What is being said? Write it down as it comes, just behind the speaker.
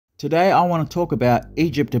Today I want to talk about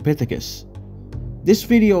Aegyptopithecus. This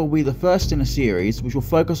video will be the first in a series which will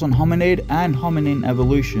focus on hominid and hominin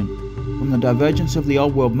evolution from the divergence of the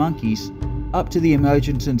old world monkeys up to the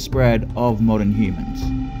emergence and spread of modern humans.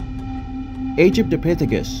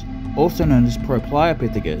 Aegyptopithecus, also known as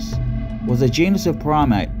Proplyopithecus, was a genus of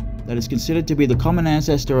primate that is considered to be the common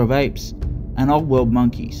ancestor of apes and old world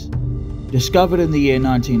monkeys. Discovered in the year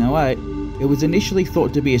 1908, it was initially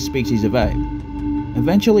thought to be a species of ape.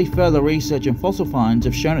 Eventually, further research and fossil finds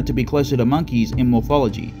have shown it to be closer to monkeys in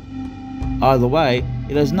morphology. Either way,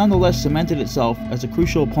 it has nonetheless cemented itself as a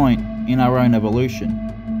crucial point in our own evolution.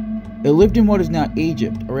 It lived in what is now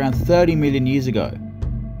Egypt around 30 million years ago.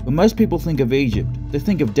 When most people think of Egypt, they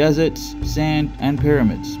think of deserts, sand, and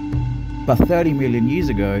pyramids. But 30 million years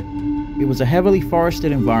ago, it was a heavily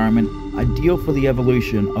forested environment ideal for the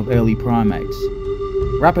evolution of early primates.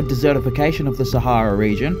 Rapid desertification of the Sahara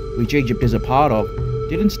region, which Egypt is a part of,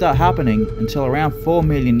 didn't start happening until around 4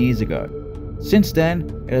 million years ago. Since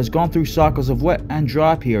then, it has gone through cycles of wet and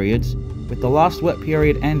dry periods, with the last wet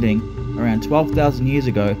period ending around 12,000 years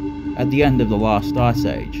ago at the end of the last ice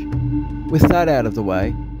age. With that out of the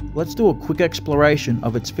way, let's do a quick exploration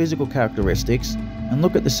of its physical characteristics and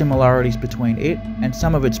look at the similarities between it and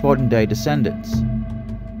some of its modern day descendants.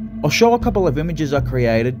 I'll show a couple of images I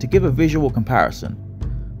created to give a visual comparison.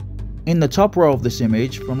 In the top row of this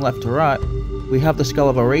image, from left to right, we have the skull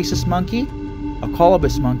of a rhesus monkey, a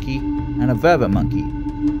colobus monkey, and a vervet monkey.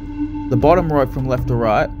 The bottom row from left to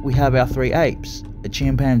right, we have our three apes, a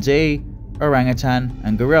chimpanzee, orangutan,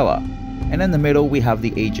 and gorilla, and in the middle we have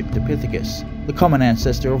the Aegyptopithecus, the common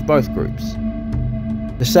ancestor of both groups.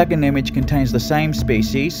 The second image contains the same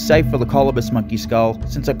species, save for the colobus monkey skull,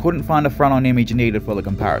 since I couldn't find a front-on image needed for the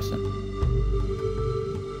comparison.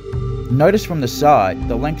 Notice from the side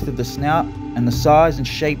the length of the snout and the size and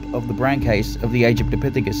shape of the brain case of the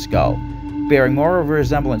Aegyptopithecus skull, bearing more of a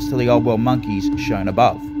resemblance to the old world monkeys shown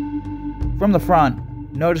above. From the front,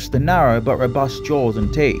 notice the narrow but robust jaws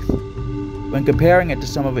and teeth. When comparing it to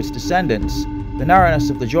some of its descendants, the narrowness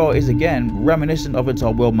of the jaw is again reminiscent of its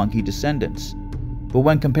old world monkey descendants. But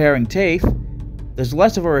when comparing teeth, there's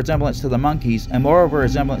less of a resemblance to the monkeys and more of a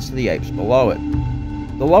resemblance to the apes below it.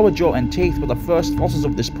 The lower jaw and teeth were the first fossils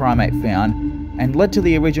of this primate found and led to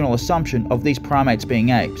the original assumption of these primates being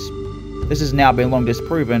apes. This has now been long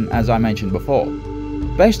disproven, as I mentioned before.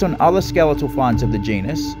 Based on other skeletal finds of the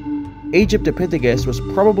genus, Aegyptopithecus was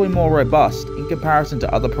probably more robust in comparison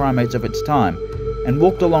to other primates of its time and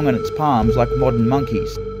walked along on its palms like modern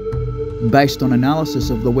monkeys. Based on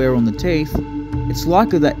analysis of the wear on the teeth, it's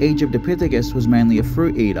likely that Aegyptopithecus was mainly a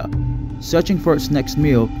fruit eater, searching for its next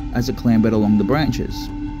meal as it clambered along the branches.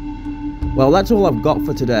 Well, that's all I've got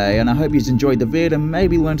for today, and I hope you enjoyed the vid and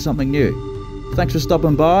maybe learned something new. Thanks for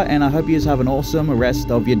stopping by, and I hope you have an awesome rest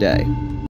of your day.